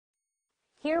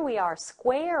Here we are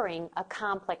squaring a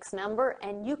complex number,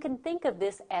 and you can think of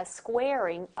this as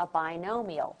squaring a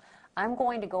binomial. I'm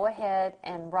going to go ahead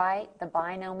and write the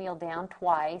binomial down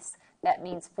twice. That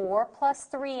means 4 plus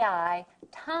 3i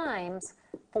times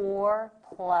 4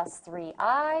 plus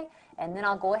 3i, and then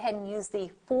I'll go ahead and use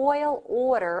the FOIL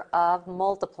order of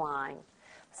multiplying.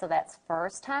 So that's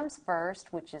first times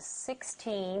first, which is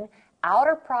 16.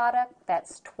 Outer product,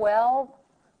 that's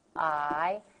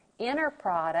 12i. Inner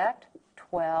product,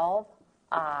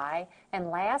 12i. And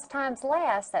last times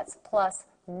last, that's plus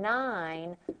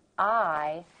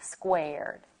 9i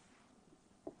squared.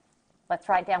 Let's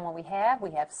write down what we have.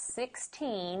 We have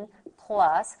 16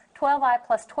 plus 12i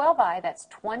plus 12i, that's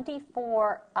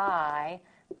 24i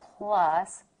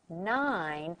plus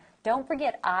 9. Don't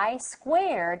forget, I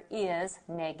squared is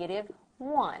negative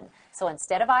 1. So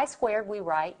instead of I squared, we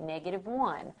write negative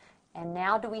 1. And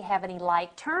now, do we have any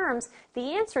like terms?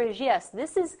 The answer is yes.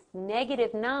 This is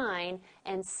negative 9,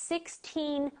 and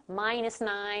 16 minus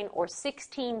 9, or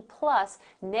 16 plus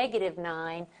negative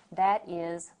 9, that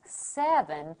is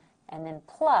 7, and then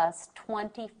plus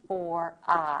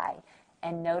 24i.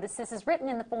 And notice this is written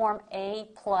in the form a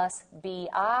plus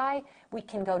bi. We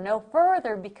can go no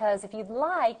further because if you'd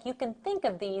like, you can think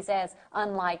of these as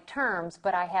unlike terms,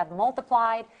 but I have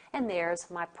multiplied, and there's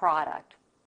my product.